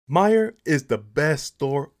Meijer is the best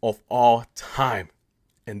store of all time.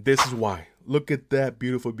 And this is why. Look at that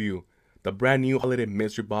beautiful view. The brand new holiday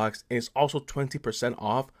mystery box, and it's also 20%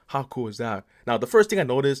 off. How cool is that? Now, the first thing I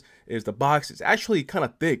noticed is the box is actually kind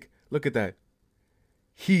of thick. Look at that.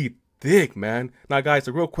 He thick, man. Now, guys,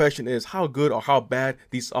 the real question is how good or how bad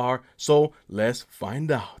these are. So let's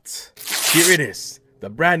find out. Here it is. The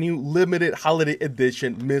brand new limited holiday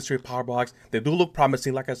edition mystery power box. They do look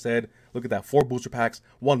promising, like I said. Look at that, 4 booster packs,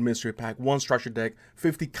 1 mystery pack, 1 structure deck,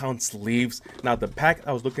 50 count sleeves. Now the pack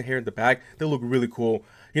I was looking here in the back, they look really cool.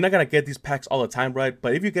 You're not gonna get these packs all the time, right?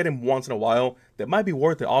 But if you get them once in a while, that might be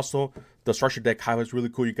worth it. Also, the structure deck highlight is really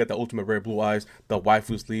cool. You get the ultimate rare blue eyes. The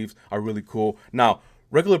waifu sleeves are really cool. Now,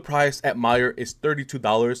 regular price at Meijer is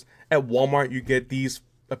 $32. At Walmart, you get these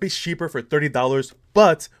a bit cheaper for $30,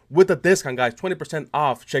 but with the discount, guys, 20%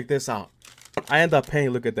 off. Check this out. I end up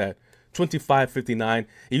paying, look at that, $25.59.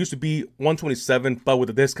 It used to be $127, but with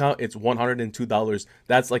the discount, it's $102.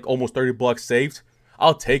 That's like almost 30 bucks saved.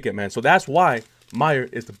 I'll take it, man. So that's why Meijer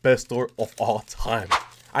is the best store of all time.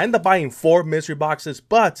 I ended up buying 4 mystery boxes,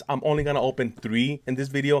 but I'm only gonna open 3 in this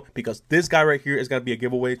video because this guy right here is gonna be a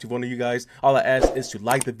giveaway to one of you guys. All I ask is to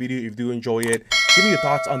like the video if you do enjoy it. Give me your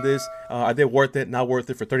thoughts on this. Are they worth it? Not worth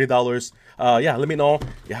it for $30? Yeah, let me know.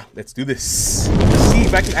 Yeah, let's do this. Let's see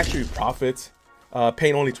if I can actually profit.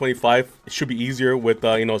 Paying only $25. It should be easier with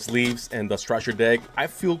you know, sleeves and the structure deck. I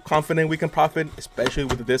feel confident we can profit, especially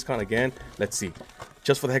with the discount again. Let's see.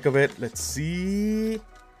 Just for the heck of it, let's see.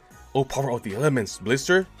 Oh, power of the elements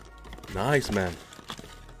blister. Nice, man.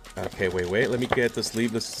 Okay, wait. Let me get the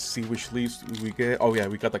sleeve. Let's see which sleeves we get. Oh yeah,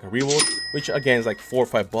 we got like a reload, which again is like $4 or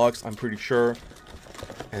 $5, I'm pretty sure.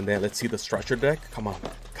 And then let's see the structure deck. Come on,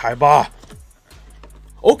 Kaiba.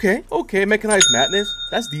 Okay, mechanized madness.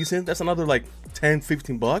 That's decent. That's another like 10,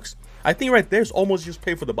 15 bucks. I think right there's almost just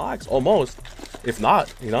pay for the box, almost, if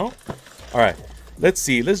not, you know. All right, let's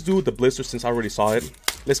see. Let's do the blister since I already saw it.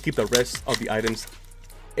 Let's keep the rest of the items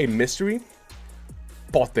a mystery.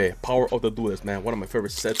 Pote, Power of the Duelist, man. One of my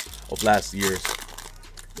favorite sets of last year's.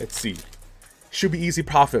 Let's see. Should be easy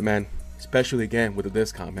profit, man. Especially again with the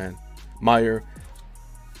discount, man. Meijer,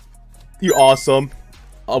 you're awesome.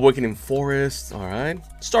 Awakening Forest, all right.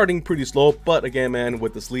 Starting pretty slow, but again, man,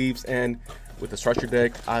 with the sleeves and with the structure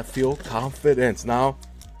deck, I feel confident. Now,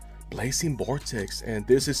 Blazing Vortex, and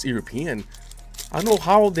this is European. I don't know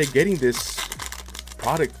how they're getting this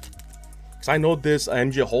product. Because I know this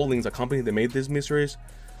MG Holdings, a company that made these mysteries,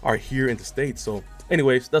 are here in the States. So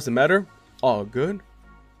anyways, doesn't matter. All good.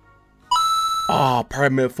 Ah,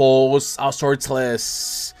 Pyramid Falls,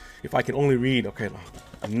 Sortless. If I can only read. Okay,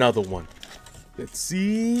 another one. Let's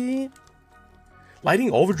see.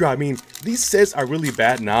 Lighting Overdrive. I mean, these sets are really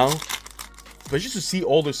bad now. But just to see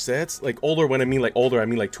older sets, like older when I mean like older, I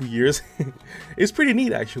mean like 2 years. It's pretty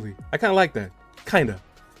neat, actually. I kind of like that. Kind of.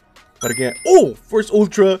 But again, oh, first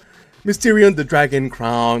Ultra. Mysterion, the Dragon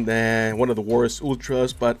Crown, and one of the worst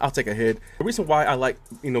ultras, but I'll take a hit. The reason why I like,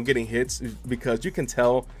 you know, getting hits is because you can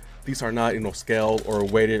tell these are not, you know, scaled or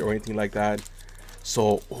weighted or anything like that.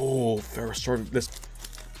 So, oh, Ferris Sword.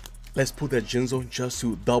 Let's put that Jinzo just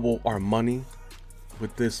to double our money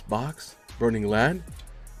with this box. Burning Land,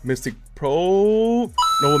 Mystic Pro,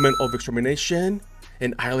 Nobleman of Extermination,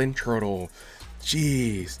 and Island Turtle.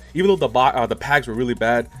 Jeez, even though the packs were really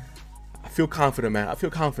bad, I feel confident, man. I feel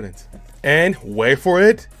confident. And wait for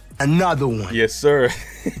it. Another one. Yes, sir.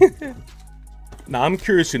 Now, I'm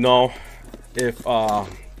curious to know if,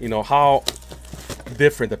 you know, how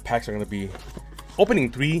different the packs are going to be. Opening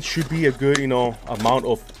 3 should be a good, you know, amount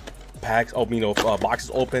of packs, you know,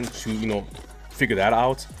 boxes open to, you know, figure that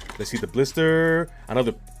out. Let's see the blister.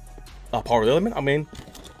 Another power element. I mean,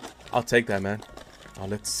 I'll take that, man.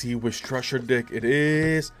 Let's see which structure deck it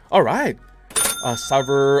is. All right.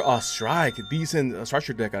 Cyber Strike, decent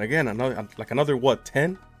structure deck. And again, another what,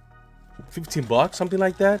 10, 15 bucks, something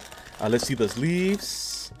like that. Let's see the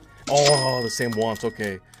sleeves. Oh, the same ones.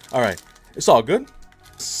 Okay, all right, it's all good.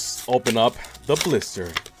 Let's open up the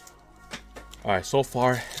blister. All right, so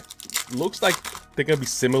far looks like they're gonna be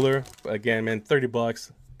similar, but again, man, 30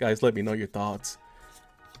 bucks. Guys, let me know your thoughts.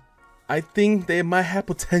 I think they might have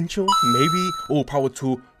potential, maybe. Oh, Power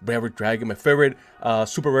 2 Rare Dragon, my favorite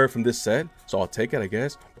super rare from this set. So I'll take it, I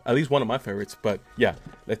guess. At least one of my favorites. But yeah,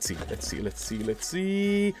 let's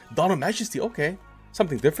see. Dawn of Majesty, okay.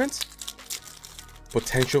 Something different.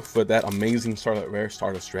 Potential for that amazing Starlight Rare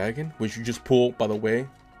Stardust Dragon, which you just pulled, by the way,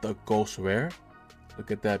 the Ghost Rare.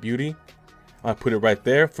 Look at that beauty. I put it right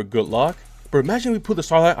there for good luck. But imagine we put the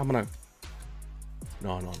Starlight, I'm gonna...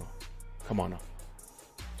 No. Come on now.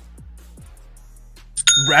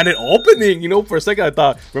 branded opening. You know, for a second I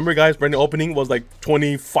thought, remember guys, branded opening was like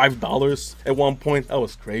 $25 at one point. That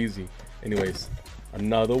was crazy. Anyways,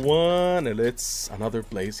 another one, and it's another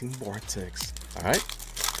Blazing Vortex. All right.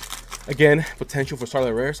 Again, potential for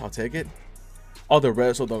Starlight Rares. I'll take it. All the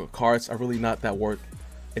rest of the cards are really not that worth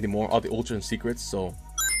anymore. All the Ultra and Secrets. So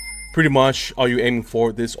pretty much all you aiming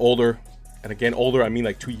for this older, and again older I mean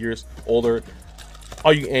like 2 years older,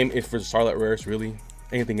 all you aim is for the Starlight Rares really.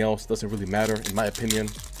 Anything else doesn't really matter in my opinion,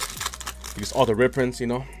 because all the reprints, you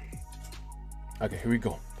know. Okay, here we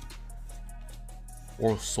go.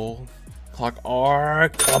 World Soul, Clock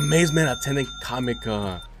Arc, Amazement, Attendant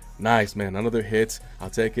Comica. Nice, man, another hit. I'll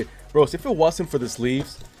take it, bros. If it wasn't for the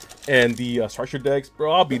sleeves and the structure decks,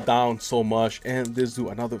 bro, I'll be down so much. And this do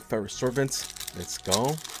another Ferret Servant. Let's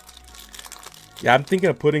go. Yeah, I'm thinking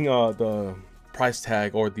of putting the price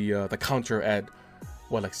tag or the counter at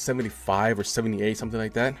what, like 75 or 78, something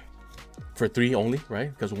like that, for 3 only,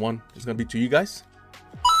 right? Because 1 is gonna be to you guys.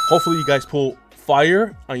 Hopefully you guys pull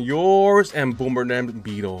fire on yours and Boomer and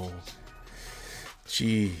Beetle.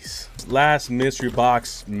 Jeez. Last mystery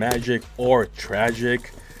box, magic or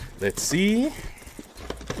tragic. Let's see.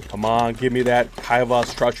 Come on, give me that Kaiva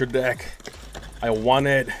structure deck. I want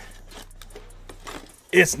it.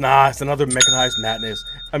 It's not. It's another Mechanized Madness.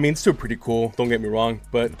 I mean, it's still pretty cool, don't get me wrong,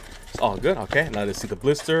 but it's all good. Okay, now let's see the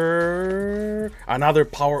blister. Another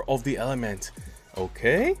Power of the Element.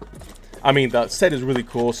 Okay. I mean, the set is really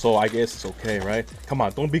cool, so I guess it's okay, right? Come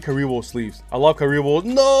on, don't be Karibo sleeves. I love Karibo.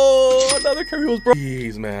 No, another Karibo's, bro.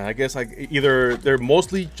 Jeez, man. I guess like either they're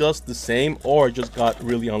mostly just the same or just got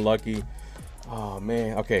really unlucky. Oh,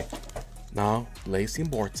 man. Okay. Now, Blazing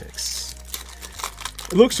Vortex.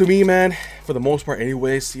 It looks to me, man, for the most part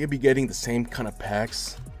anyways, you'll be getting the same kind of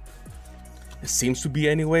packs. It seems to be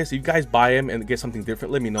anyways. If you guys buy them and get something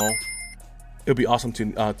different, let me know. It'll be awesome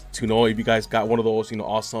to know if you guys got one of those, you know,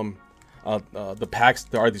 awesome the packs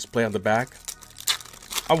that are displayed on the back.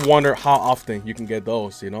 I wonder how often you can get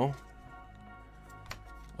those, you know.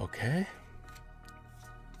 Okay.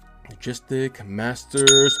 Logistic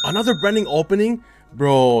Masters, another branding opening,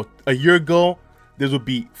 bro. A year ago this would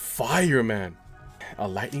be fire, man. A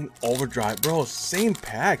Lightning Overdrive, bro. Same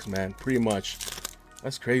packs, man, pretty much.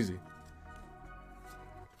 That's crazy.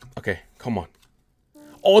 Okay, come on.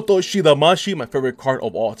 Oto Shidamashi, my favorite card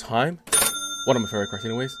of all time. One of my favorite cards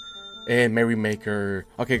anyways. And Merrymaker.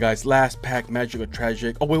 Okay guys, last pack, magic or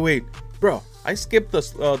tragic. Oh wait, bro, I skipped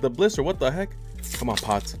the blister. What the heck? Come on,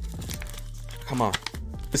 Pot. Come on.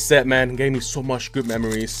 This set, man, gave me so much good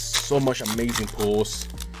memories, so much amazing pulls.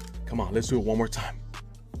 Come on, let's do it one more time.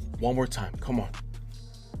 One more time, come on.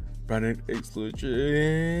 Branded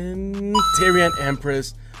Exclusion. Tyrian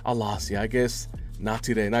Empress. Alasia, I guess not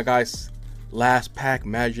today. Now guys, last pack,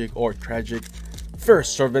 magic or tragic.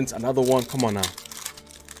 First Servants, another one. Come on now.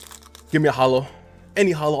 Give me a holo.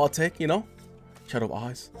 Any holo I'll take, you know. Shadow of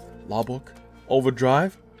Eyes, Lawbook,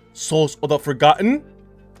 Overdrive, Souls of the Forgotten,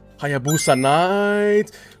 Hayabusa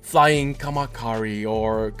Knight, Flying Kamakari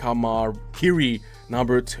or Kamakiri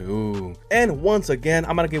 #2. And once again,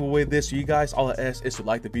 I'm gonna give away this to you guys. All I ask is to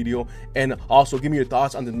like the video and also give me your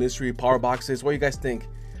thoughts on the mystery power boxes. What do you guys think?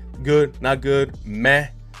 Good, not good, meh?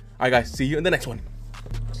 Alright guys, see you in the next one.